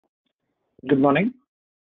Good morning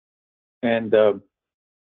and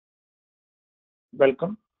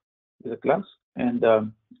welcome to the class, and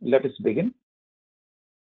let us begin.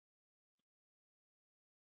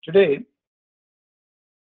 Today,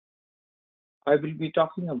 I will be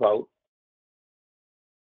talking about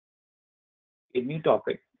a new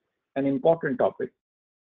topic, an important topic: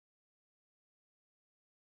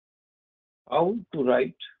 how to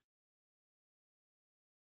write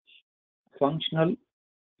functional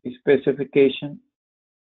specification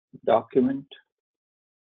document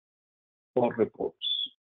for reports.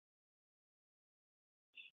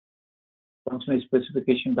 Functional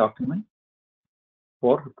specification document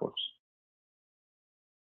for reports.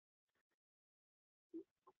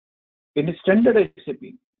 In a standard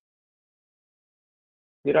SAP,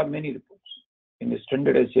 there are many reports. In a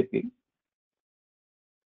standard SAP,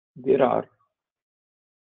 there are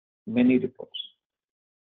many reports.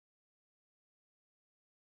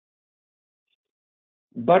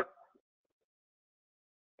 But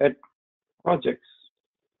at projects,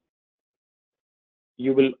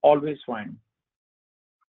 you will always find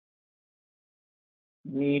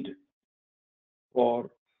need for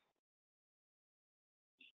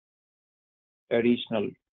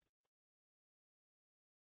additional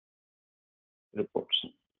reports.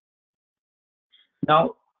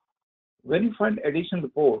 Now, when you find additional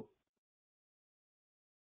report,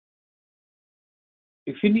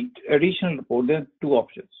 if you need additional report, there are two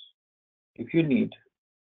options. If you need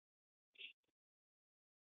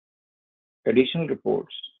additional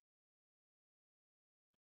reports,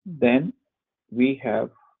 then we have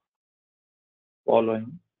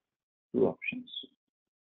following two options.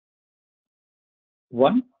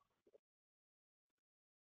 One,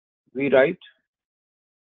 we write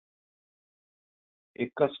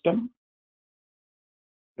a custom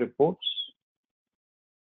reports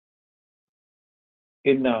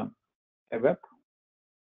in a web,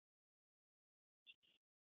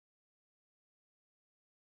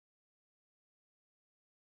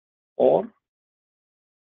 or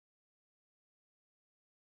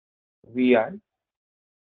VI,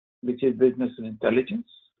 which is business intelligence.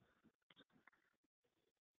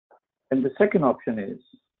 And the second option is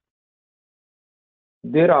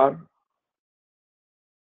there are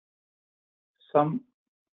some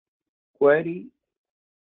query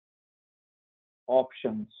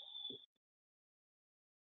options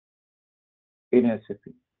in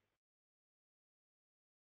SAP.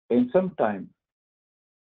 And sometimes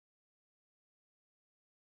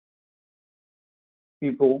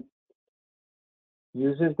people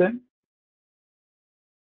uses them,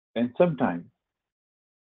 and sometimes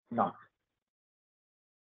not.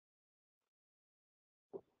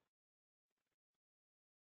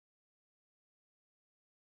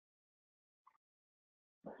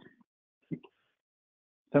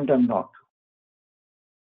 Sometimes not.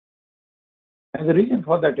 And the reason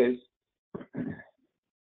for that is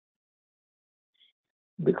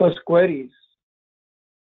because queries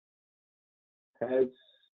has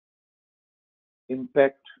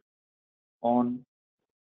impact on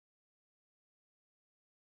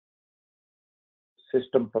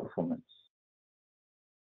system performance.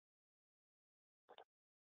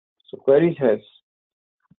 So queries has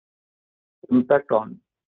impact on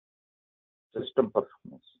system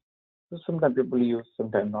performance. So sometimes people use,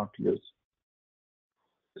 sometimes not use.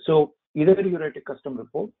 So either you write a custom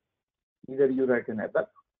report, either you write an ABAP,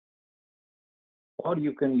 or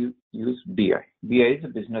you can use BI. BI is a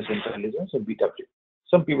business intelligence, or BW.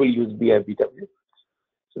 Some people use BI, BW.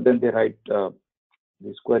 So then they write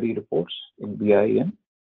these query reports in BI and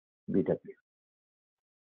BW.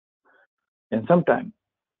 And sometimes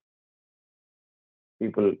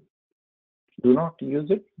people do not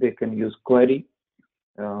use it. They can use query.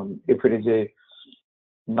 If it is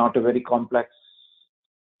not a very complex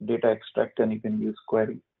data extract, then you can use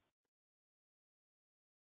query.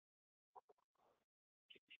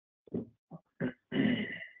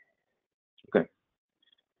 Okay.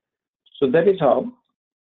 So that is how,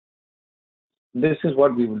 this is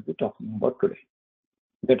what we will be talking about today.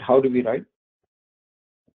 That how do we write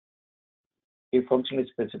a functional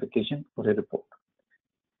specification for a report?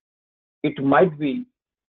 It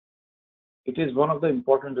is one of the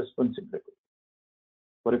important responsibilities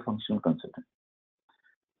for a functional consultant.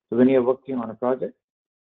 So when you are working on a project,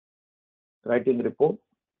 writing a report,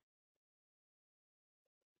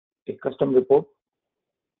 a custom report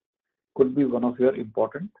could be one of your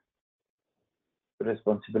important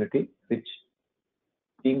responsibility, which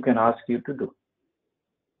team can ask you to do.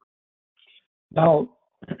 Now,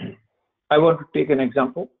 I want to take an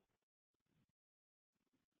example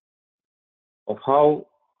of how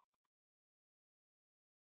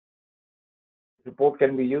report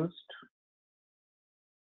can be used.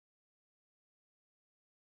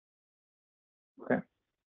 Okay.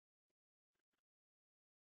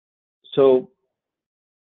 So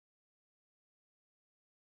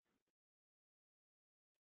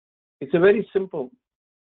it's a very simple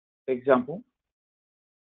example,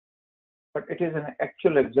 but it is an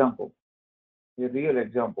actual example, a real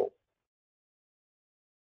example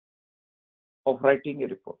of writing a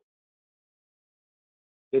report,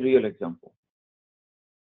 a real example.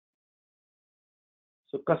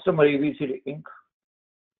 So customer ABCD Inc.,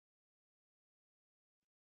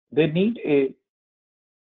 they need a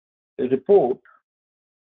report,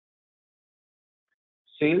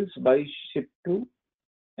 sales by ship to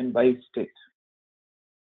and by state.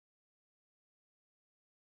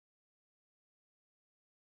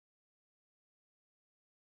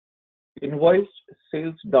 Invoiced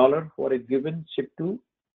sales dollar for a given ship to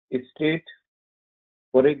a state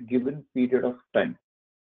for a given period of time.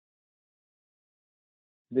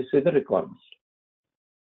 This is the requirement.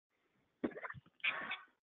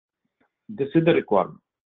 This is the requirement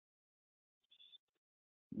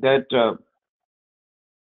that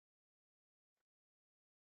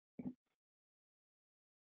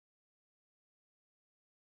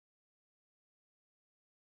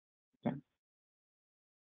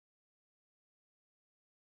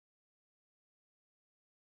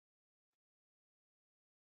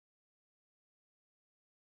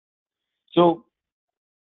so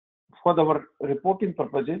for our reporting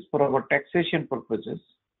purposes, for our taxation purposes,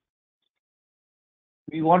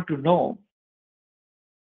 we want to know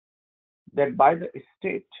that by the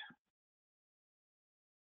state,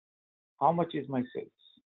 how much is my sales?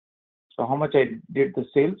 So how much I did the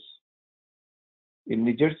sales in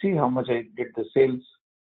New Jersey, how much I did the sales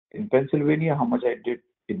in Pennsylvania, how much I did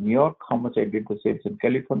in New York, how much I did the sales in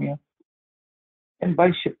California, and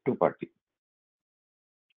by ship to party.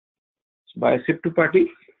 So by ship to party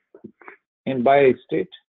and by a state,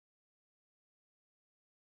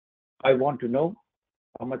 I want to know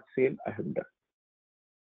how much sale I have done.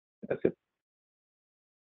 That's it.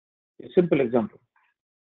 A simple example.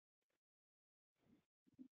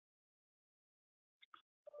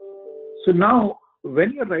 So now,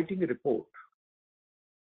 when you're writing a report,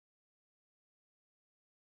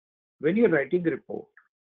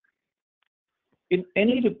 in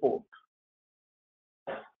any report,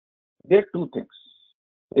 there are two things.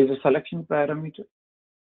 There is a selection parameter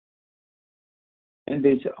and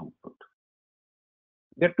there is an output.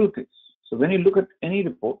 There are two things. So when you look at any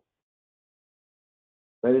report,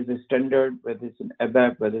 whether it's a standard, whether it's an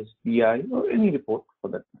ABAP, whether it's BI, or any report for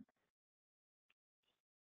that matter,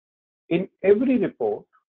 in every report,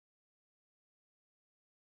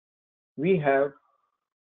 we have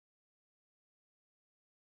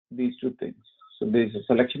these two things. So there is a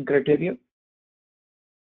selection criteria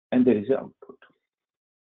and there is an output.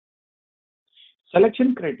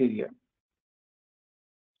 Selection criteria.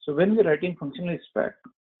 So when we're writing functional spec,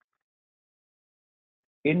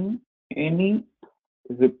 in any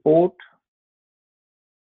report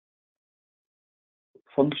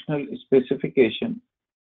functional specification,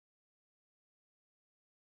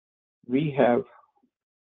 we have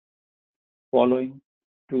following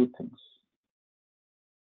two things.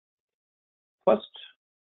 First,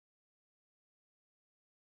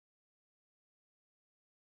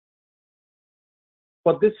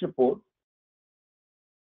 for this report,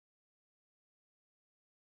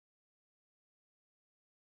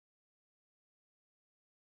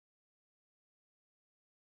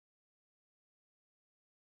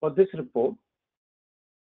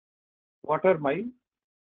 what are my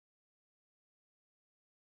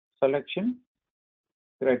selection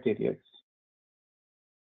criteria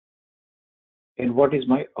and what is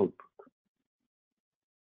my output?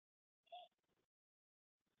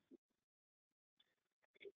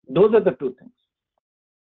 Those are the two things.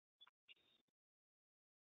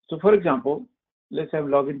 So for example, let's have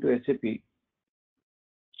log into SAP.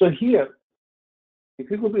 So here,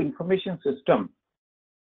 if you go to information system,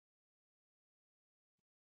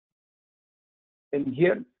 and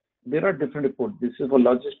here there are different reports. This is for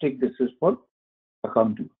logistics, this is for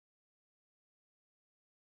accounting.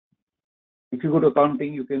 If you go to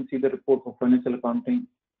accounting, you can see the report for financial accounting,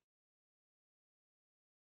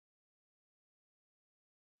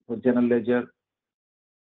 for general ledger,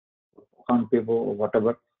 account payable, or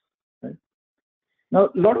whatever. Right? Now,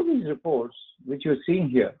 a lot of these reports which you're seeing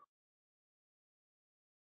here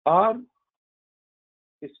are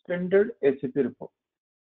standard SAP reports.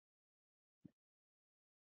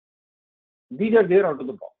 These are there out of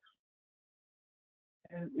the box.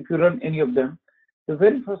 And if you run any of them, the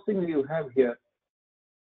very first thing you have here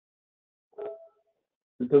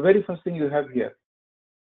The very first thing you have here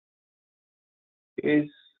is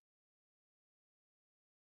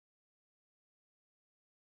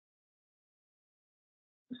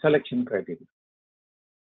selection criteria.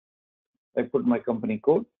 I put my company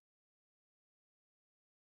code.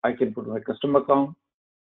 I can put my customer count,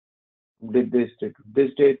 did this date to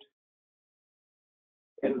this date,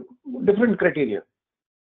 and different criteria.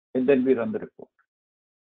 And then we run the report.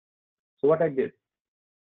 So what I did,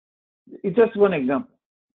 it's just one example.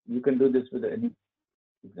 You can do this with any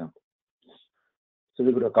example. So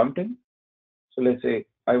we go to accounting. So let's say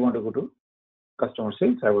I want to go to customer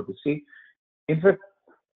sales. I want to see. In fact,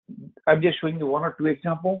 I'm just showing you one or two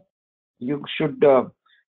examples. You should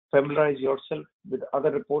familiarize yourself with other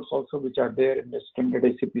reports also, which are there in the standard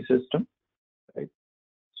SAP system, right?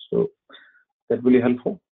 So that will be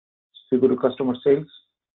helpful. So you go to customer sales.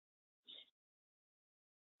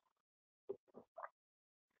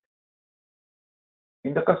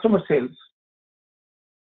 In the customer sales,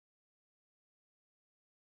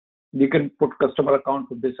 you can put customer account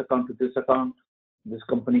to this account to this account, this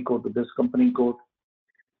company code to this company code,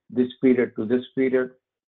 this period to this period,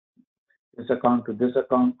 this account to this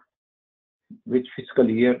account, which fiscal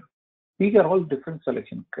year. These are all different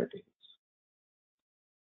selection criteria.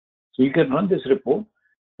 So you can run this report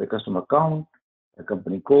by customer count, by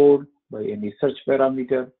company code, by any search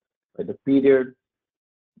parameter, by the period,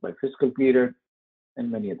 by fiscal period, and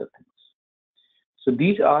many other things. So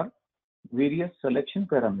these are various selection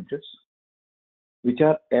parameters which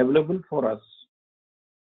are available for us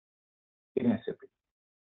in SAP.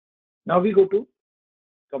 Now we go to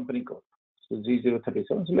company code. So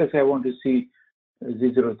G037. So let's say I want to see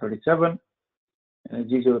G037. And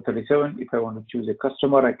G037, if I want to choose a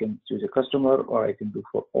customer, I can choose a customer, or I can do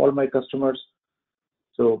for all my customers.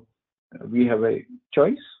 So we have a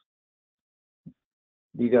choice.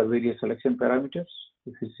 These are various selection parameters.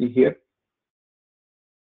 If you see here,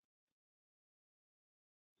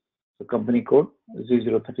 the company code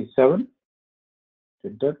G037.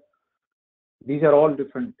 Enter. These are all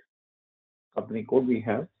different company code we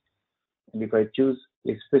have. And if I choose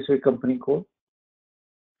a specific company code,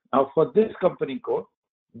 now for this company code,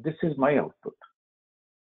 this is my output.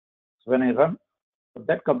 So when I run for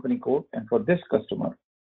that company code and for this customer,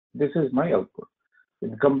 this is my output.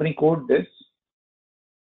 In company code, this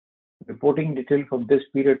reporting detail from this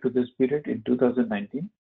period to this period in 2019.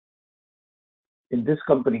 In this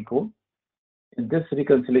company code, in this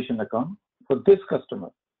reconciliation account, for this customer,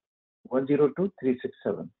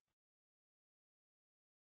 102367.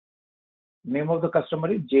 Name of the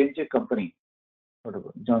customer is J&J Company,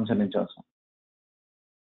 whatever, Johnson & Johnson.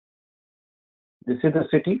 This is the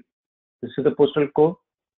city. This is the postal code.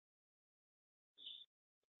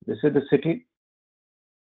 This is the city.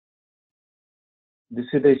 This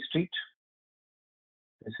is the street.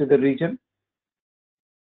 This is the region.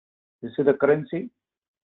 This is the currency.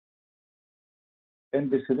 And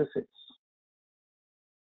this is the sales.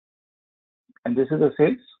 And this is the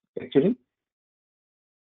sales, actually.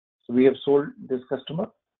 So we have sold this customer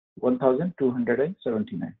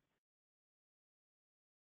 1,279.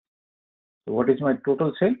 So what is my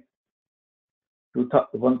total sale?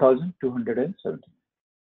 1,270.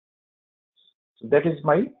 So that is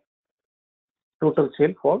my total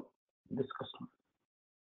sale for this customer.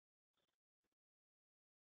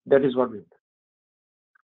 That is what we have done.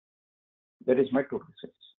 That is my total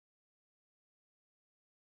sales.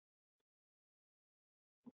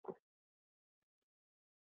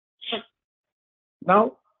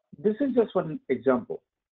 Now, this is just one example.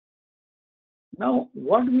 Now,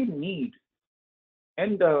 what we need,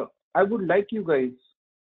 and I would like you guys,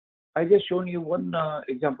 I just shown you one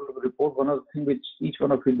example of a report, one of the things which each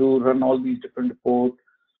one of you do, run all these different reports.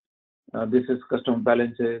 This is customer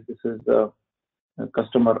balances, this is the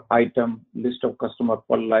customer item, list of customer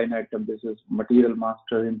per line item, this is material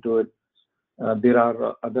master into it. There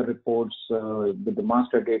are other reports with the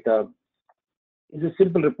master data. It's a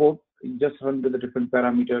simple report, you just run with the different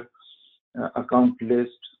parameter, account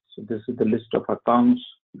list. So this is the list of accounts,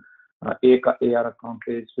 AR account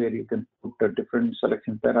list, where you can put the different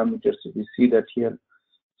selection parameters. So we see that here.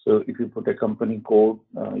 So if you put a company code,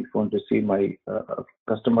 if you want to see my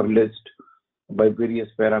customer list by various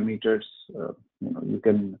parameters, you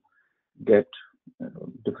can get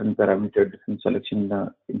different parameter, different selection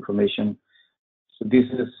information. So this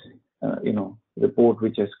is, report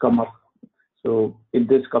which has come up. So in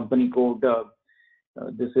this company code,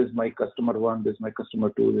 this is my customer 1, this is my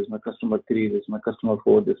customer 2, this is my customer 3, this is my customer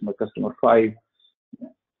 4, this is my customer 5.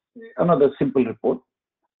 Another simple report,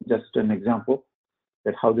 just an example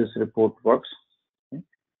that how this report works. Okay.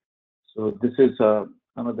 So this is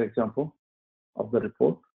another example. of the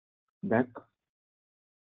report back.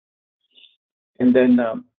 And then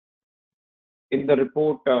in the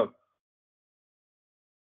report,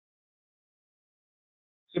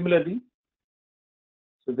 similarly,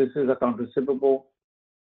 so this is account receivable.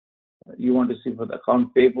 You want to see for the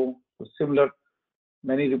account payable. So similar,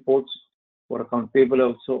 many reports for account payable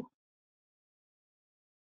also.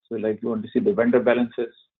 So like you want to see the vendor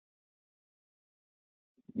balances.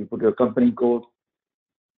 You put your company code,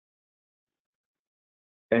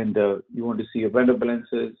 and you want to see your vendor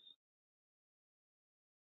balances.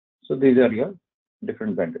 So these are your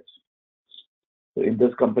different vendors. So in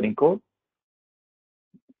this company code,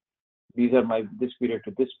 these are my this period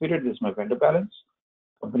to this period. This is my vendor balance.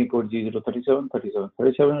 Company code G037,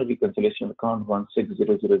 3737, reconciliation account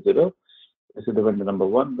 16000. This is the vendor number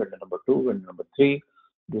 1, vendor number 2, vendor number 3.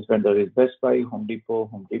 This vendor is Best Buy, Home Depot,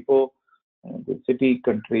 and the city,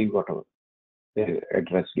 country, whatever, the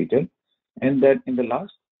address detail. And then in the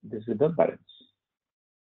last, this is the balance.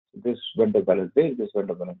 This vendor balance this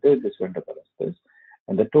vendor balance this vendor balance this.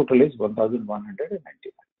 And the total is 1,199.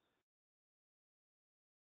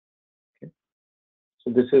 Okay.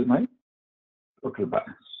 So this is my total balance.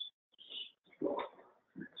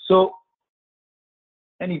 So,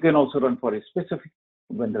 and you can also run for a specific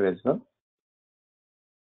vendor as well.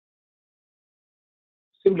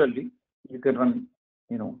 Similarly, you can run,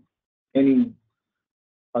 any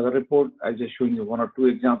other report. I'm just showing you 1 or 2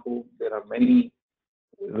 examples. There are many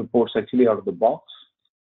reports actually out of the box.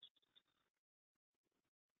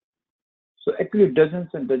 So actually dozens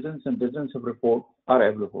and dozens and dozens of reports are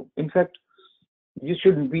available. In fact, you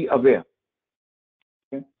should be aware.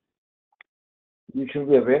 Okay? You should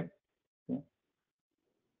be aware. Okay?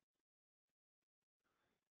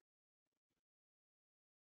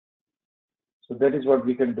 So that is what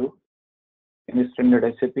we can do in a standard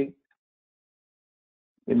SAP,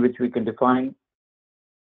 in which we can define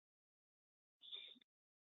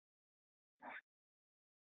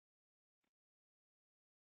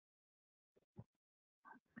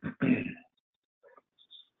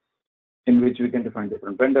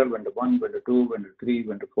different vendor 1, vendor 2, vendor 3,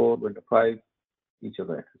 vendor 4, vendor 5, each of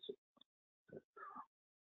the addresses.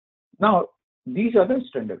 Now, these are the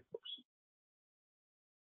standard reports.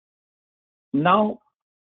 Now,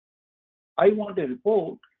 I want a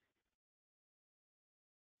report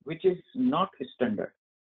which is not standard.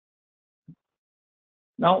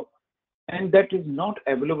 Now, and that is not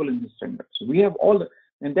available in the standard. So we have all the,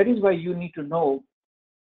 and that is why you need to know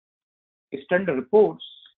standard reports,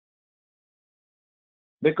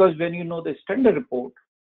 because when you know the standard report,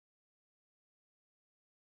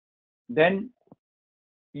 then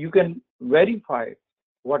you can verify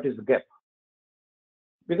what is the gap.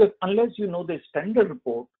 Because unless you know the standard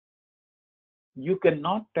report, you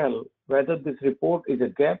cannot tell whether this report is a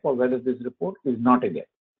gap or whether this report is not a gap.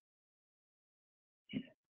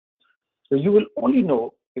 So you will only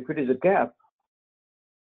know if it is a gap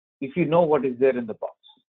if you know what is there in the box.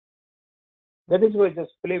 That is why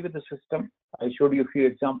just play with the system. I showed you a few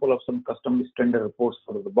examples of some custom standard reports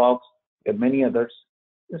out of the box. There are many others.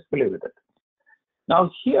 Just play with it. Now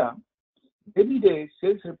here, they need a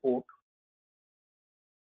sales report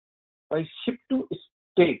by ship to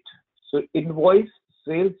state. So invoice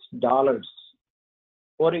sales dollars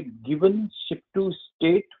for a given ship to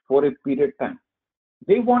state for a period time.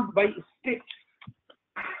 They want by state,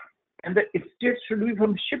 and the state should be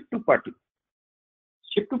from ship to party.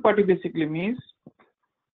 Ship to party basically means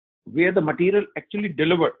where the material actually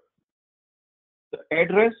delivered, the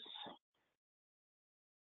address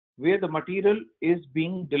where the material is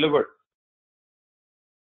being delivered.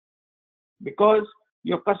 Because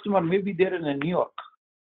your customer may be there in New York.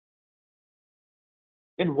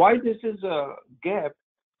 And why this is a gap?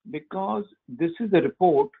 Because this is a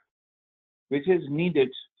report which is needed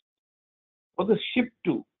for the ship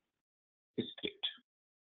to state.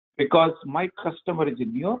 Because my customer is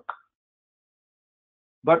in New York,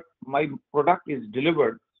 but my product is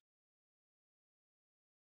delivered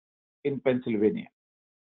in Pennsylvania.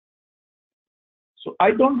 So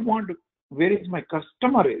I don't want where is my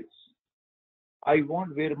customer is. I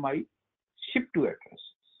want where my ship to address is.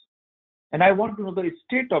 And I want to know the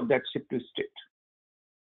state of that ship to state.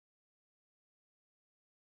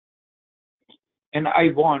 And I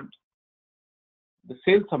want the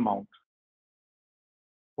sales amount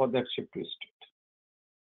for that ship to state.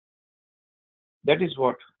 That is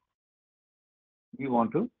what we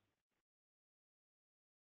want to.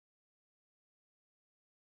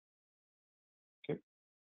 Okay.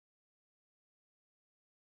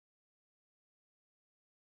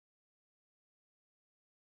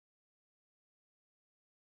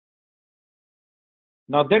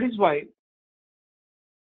 Now that is why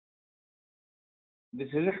This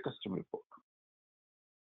is a custom report.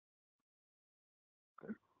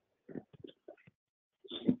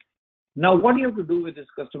 Now, what you have to do with this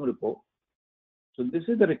custom report? So this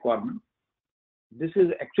is the requirement. This is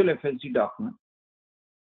actual FSD document.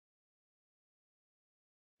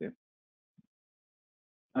 Okay.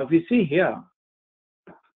 Now, if you see here,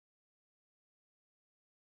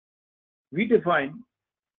 we define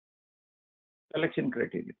selection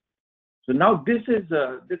criteria. So now this is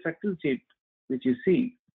this Excel sheet which you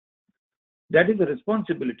see, that is the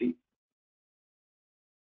responsibility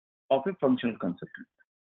of a functional consultant.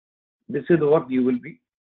 This is what you will be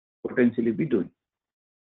potentially be doing.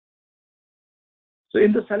 So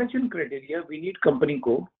in the selection criteria, we need company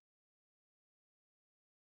code,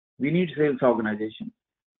 we need sales organization,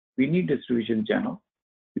 we need distribution channel,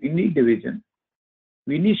 we need division,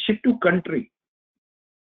 we need ship to country,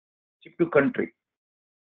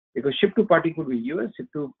 because ship to party could be US, ship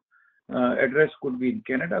to address could be in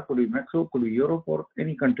Canada, could be Mexico, could be Europe, or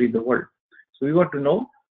any country in the world. So we want to know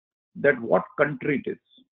that what country it is,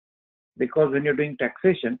 because when you're doing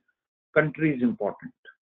taxation, country is important.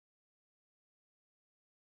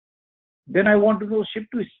 Then I want to know ship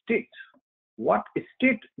to state, what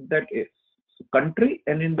state that is. So country,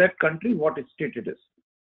 and in that country, what state it is.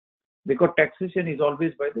 Because taxation is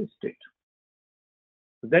always by the state.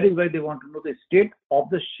 So that is why they want to know the state of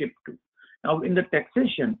the ship to. Now in the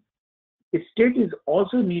taxation, a state is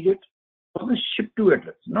also needed for the ship to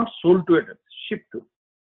address, not sold to address, ship to.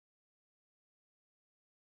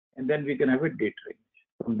 And then we can have a date range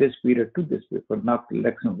from this period to this period, but not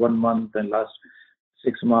like 1 month and last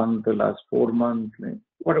 6 months, the last 4 months,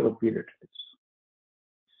 whatever period it is.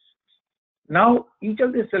 Now, each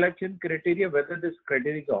of the selection criteria, whether this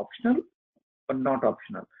criteria is optional or not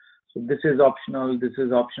optional. So this is optional,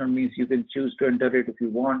 means you can choose to enter it if you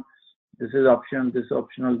want. This is optional, this is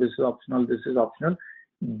optional, this is optional, this is optional.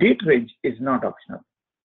 Date range is not optional.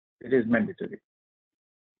 It is mandatory.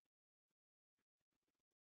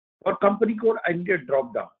 For company code, I need a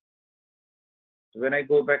drop down. So when I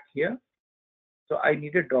go back here, so I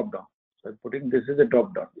need a drop down. So I'm putting this is a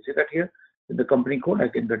drop down. You see that here? In the company code, I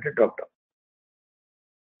can get a drop down.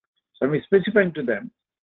 So I'm specifying to them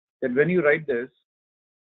that when you write this,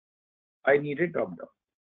 I need a drop down.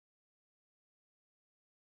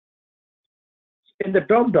 In the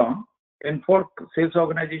drop down, and for sales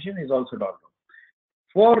organization is also drop down.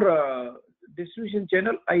 For distribution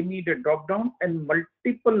channel, I need a drop down and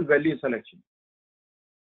multiple value selection.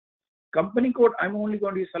 Company code, I'm only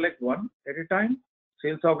going to select one at a time.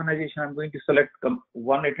 Sales organization, I'm going to select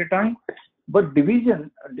one at a time. But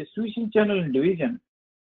division, distribution channel and division,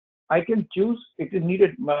 I can choose, it is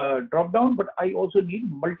needed drop down, but I also need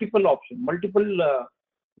multiple options, multiple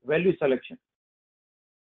value selection.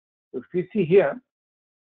 If you see here,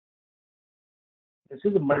 this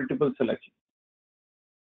is a multiple selection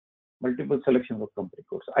of company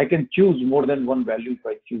codes. I can choose more than one value if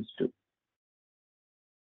I choose to.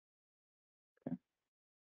 Okay.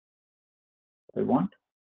 I want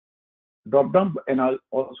drop down, and I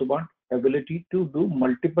also want ability to do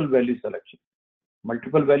multiple value selection.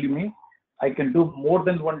 Multiple value means I can do more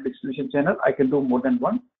than one distribution channel, I can do more than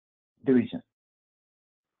one division.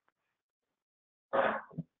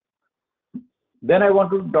 Then I want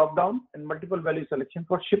to drop down and multiple value selection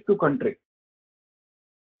for ship to country.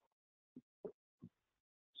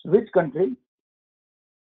 So which country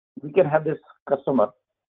we can have this customer,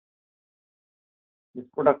 this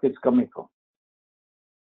product is coming from.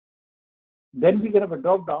 Then we can have a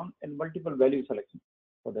drop down and multiple value selection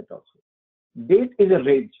for that also. Date is a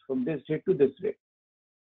range from this date to this date.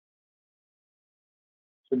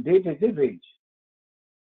 So date is a range.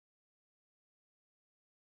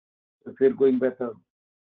 If you're going by the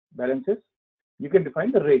balances, you can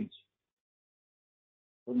define the range.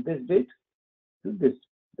 From this date to this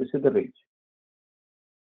is the range.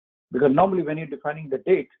 Because normally when you're defining the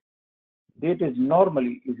date is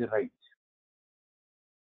normally is a range.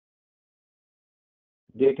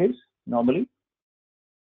 Date is normally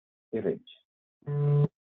a range.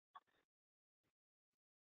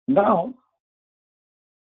 Now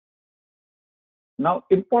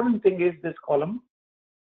important thing is this column.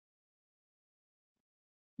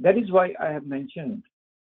 That is why I have mentioned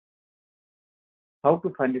how to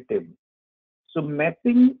find a table. So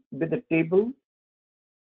mapping with the table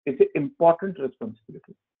is an important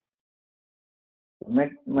responsibility.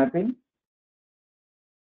 Mapping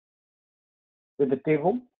with the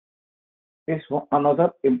table is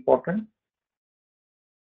another important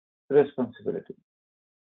responsibility.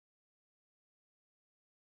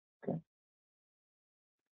 Okay.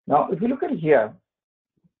 Now, if you look at here,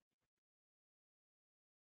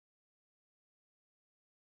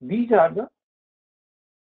 These are the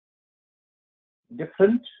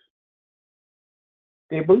different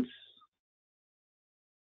tables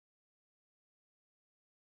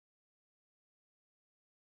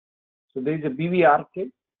so there is a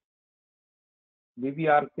BVRK,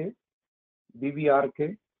 BVRK,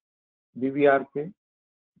 BVRK, BVRK,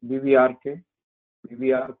 BVRK,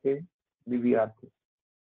 BVRK, BVRK.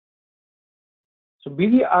 So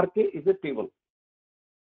BVRK is a table.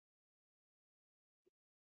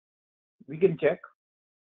 We can check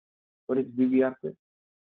what is BVRK.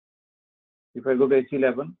 If I go to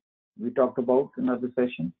H11, we talked about in another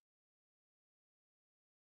session.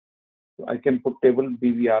 So I can put table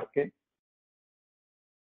BVRK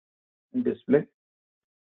in display.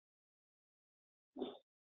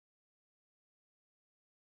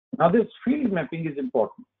 Now this field mapping is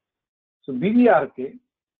important. So BVRK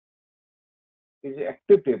is an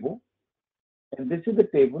active table, and this is the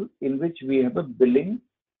table in which we have a billing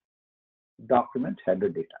document header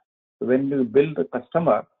data. So when you bill the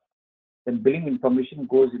customer, then billing information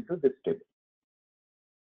goes into this table.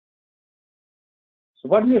 So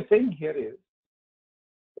what we are saying here is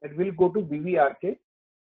that we'll go to BVRK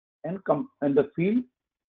and the field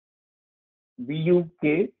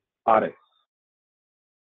BUKRS.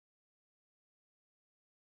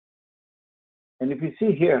 And if you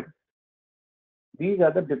see here, these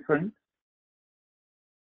are the different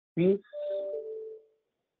fields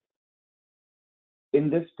in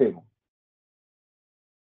this table.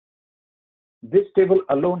 This table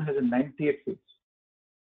alone has 98 fields.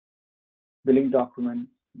 Billing document,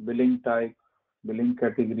 billing type, billing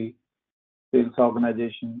category, sales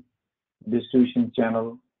organization, distribution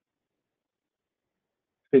channel,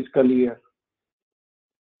 fiscal year,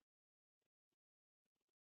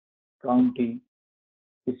 county,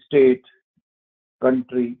 state,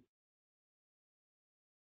 country,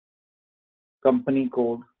 company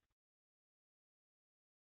code.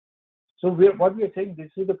 So what we are saying,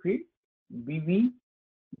 this is the field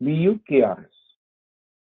BUKRS.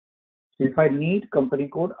 So if I need company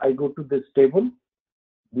code, I go to this table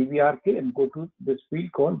BVRK and go to this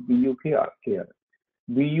field called BUKRS.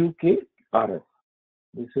 BUKRS.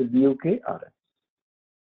 This is BUKRS.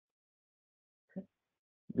 Okay.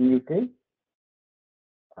 BUKRS.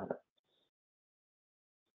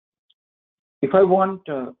 If I want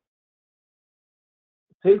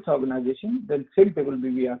sales organization, then same table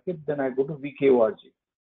BVRK, then I go to VKORG.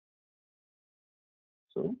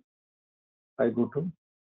 So I go to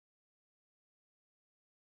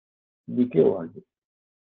VKORG.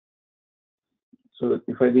 So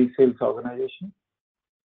if I read sales organization,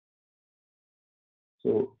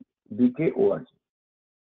 so VKORG,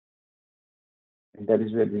 and that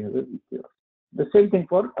is where we have a VKORG. The same thing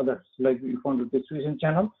for others, like if you want a distribution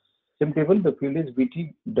channel, same table, the field is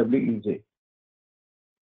VTWEJ.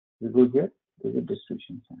 We go here, there is a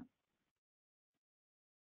distribution channel.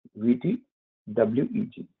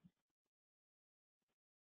 VTWEG.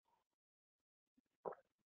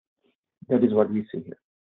 That is what we see here.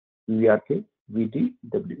 VRK,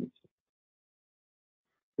 VTWEG.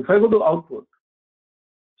 If I go to output,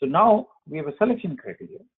 so now we have a selection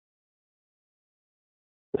criteria.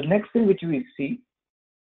 The next thing which we see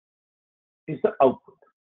is the output.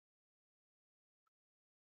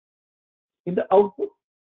 In the output,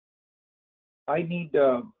 I need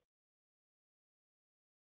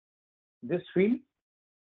this field,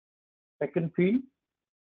 second field,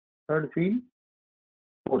 third field,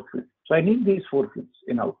 fourth field. So I need these 4 fields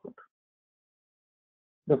in output.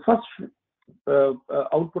 The first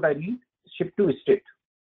output I need ship to state.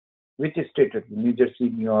 Which is stated? New Jersey,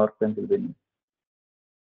 New York, Pennsylvania.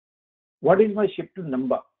 What is my ship to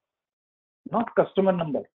number? Not customer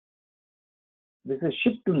number. This is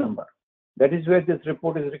ship to number. That is where this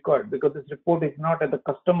report is required, because this report is not at the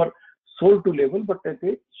customer sold to level, but at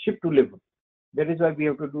a ship to level. That is why we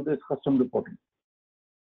have to do this custom reporting.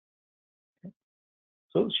 Okay.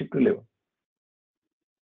 So ship to level.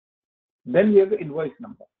 Then we have the invoice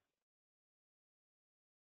number.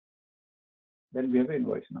 Then we have the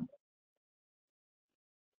invoice number.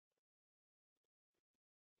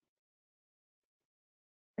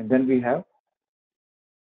 And then we have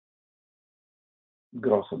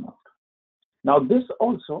gross amount. Now this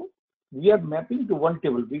also, we are mapping to one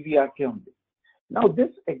table, BVRK only. Now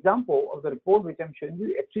this example of the report which I'm showing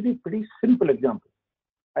you, actually pretty simple example.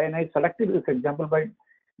 And I selected this example by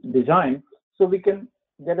design so we can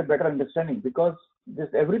get a better understanding, because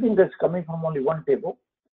this everything that's coming from only one table,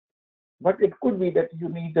 but it could be that you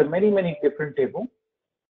need many different tables.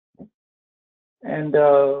 And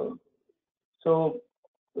so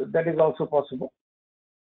that is also possible,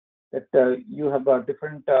 that you have a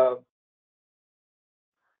different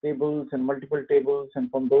tables and multiple tables, and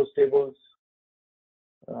from those tables,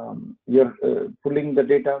 you're pulling the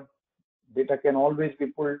data. Data can always be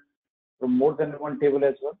pulled from more than one table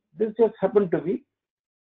as well. This just happened to be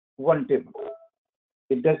one table.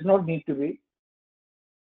 It does not need to be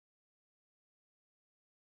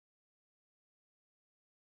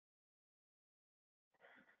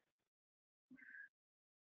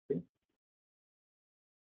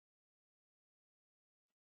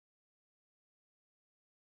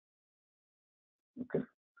okay.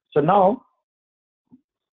 So now,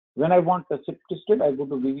 when I want the SIP listed, I go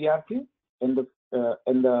to VVRK, and the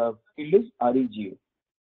field is REGU.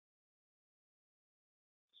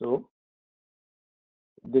 So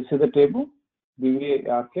this is the table,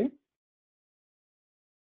 VVRK.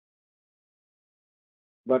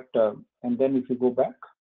 But and then if you go back,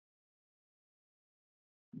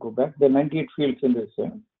 there are 98 fields in this,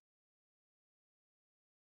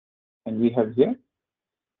 and we have here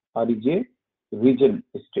REJ, region,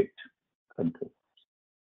 state, country.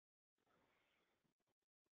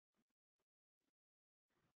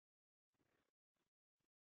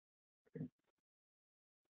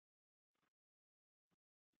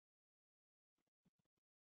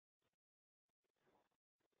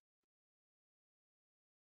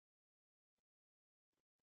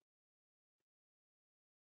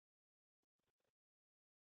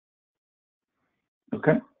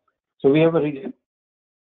 Okay, so we have a region,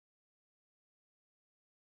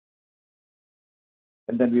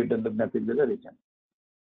 and then we have done the mapping with the region.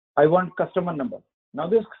 I want customer number. Now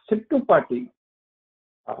this SIP2 party,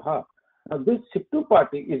 now this SIP2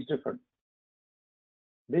 party is different.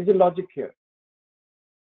 There is a logic here.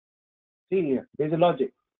 See here, there is a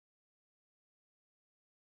logic.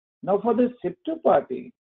 Now for this SIP2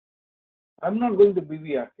 party, I'm not going to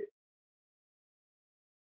BVRK.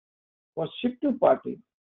 For SIP2 party,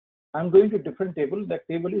 I'm going to different table. That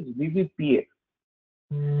table is BVPA.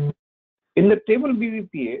 In the table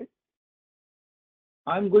BVPA,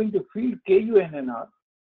 I'm going to field KUNNR,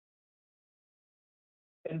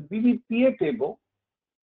 and BVPA table,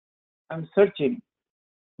 I'm searching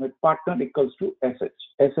my partner equals to SH.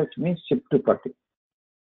 SH means SIP2 party.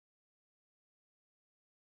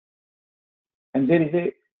 And there is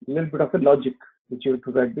a little bit of a logic which you have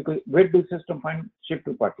to write, because where do system find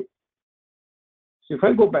SIP2 party? So if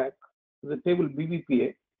I go back to the table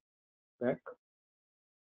BVPA, back,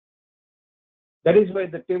 that is why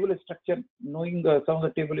the table is structured. Knowing some of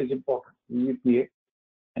the table is important, BVPA,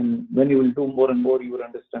 and when you will do more and more, you will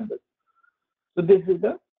understand this. So this is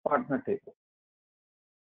the partner table.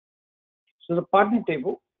 So the partner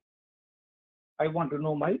table, I want to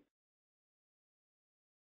know my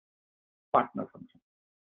partner function.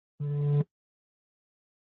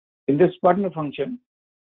 In this partner function,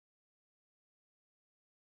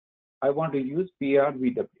 I want to use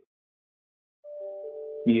PRVW.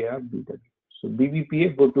 PRVW. So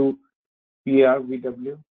BVPA, go to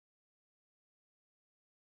PRVW.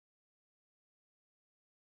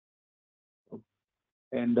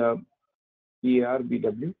 And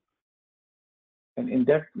PRVW. And in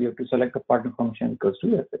that, we have to select a partner function equals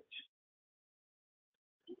to SH.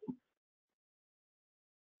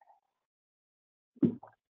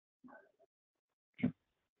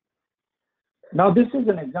 Now, this is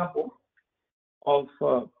an example of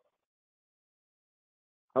how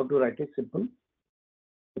to write a simple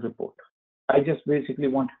report. I just basically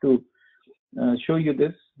wanted to show you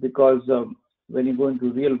this because when you go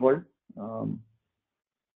into real world,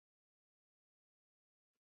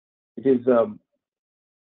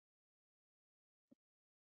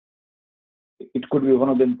 it could be one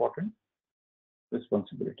of the important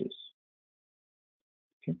responsibilities.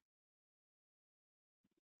 Okay.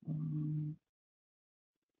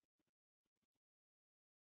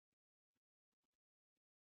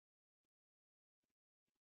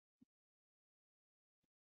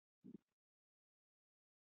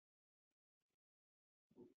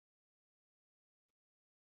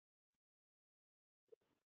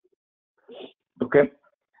 Okay.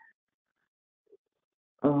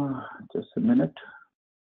 Just a minute.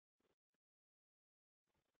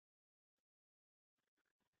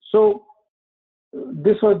 So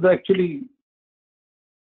this was actually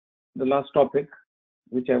the last topic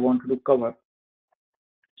which I wanted to cover.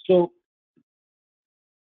 So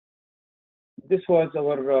this was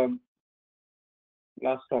our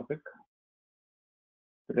last topic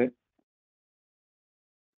today,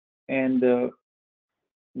 and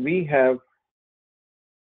we have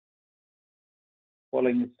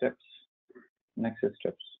following steps. Next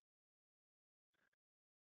steps.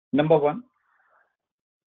 Number one,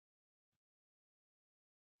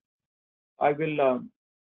 I will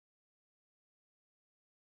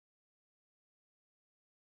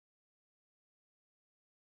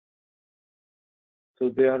So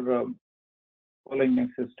they are following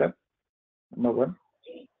next step. Number one,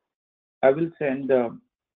 I will send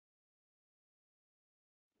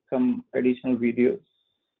some additional videos.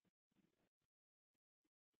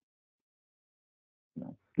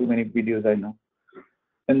 No, too many videos, I know.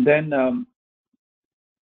 And then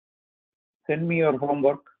send me your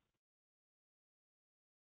homework.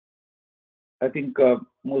 I think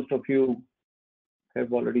most of you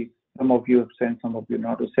have already, some of you have sent, some of you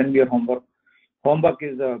not. To send me your homework. Homework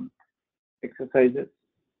is exercises.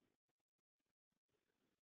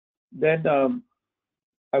 Then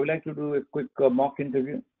I would like to do a quick mock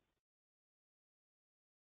interview.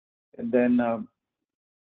 And then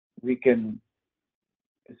we can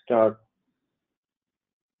start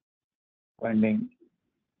finding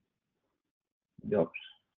jobs.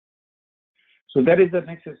 So that is the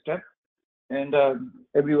next step. And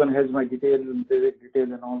everyone has my details and basic details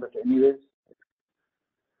and all that anyways.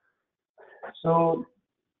 So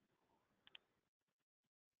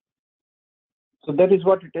that is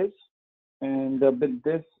what it is. And with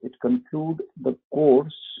this, it concludes the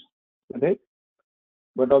course today.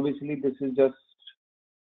 But obviously, this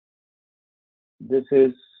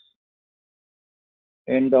is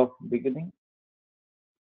end of beginning.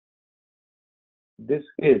 This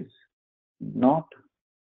is not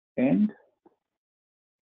end,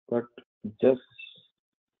 but just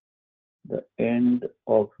the end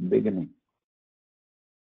of beginning.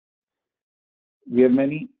 We have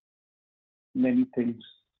many things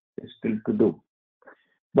still to do.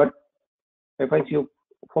 But if I see you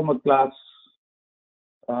from a class,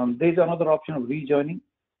 there is another option of rejoining.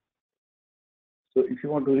 So if you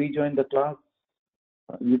want to rejoin the class,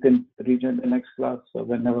 you can rejoin the next class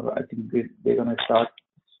whenever I think they're going to start.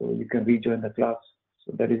 So you can rejoin the class.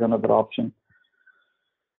 So that is another option.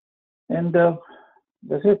 And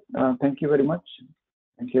that's it. Thank you very much.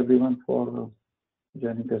 Thank you everyone for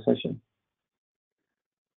joining the session.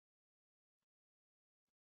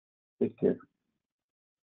 Take care.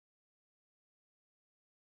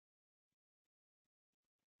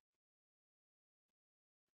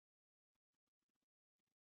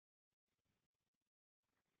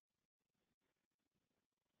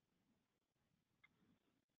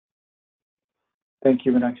 Thank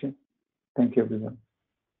you, Meenakshi. Thank you, everyone.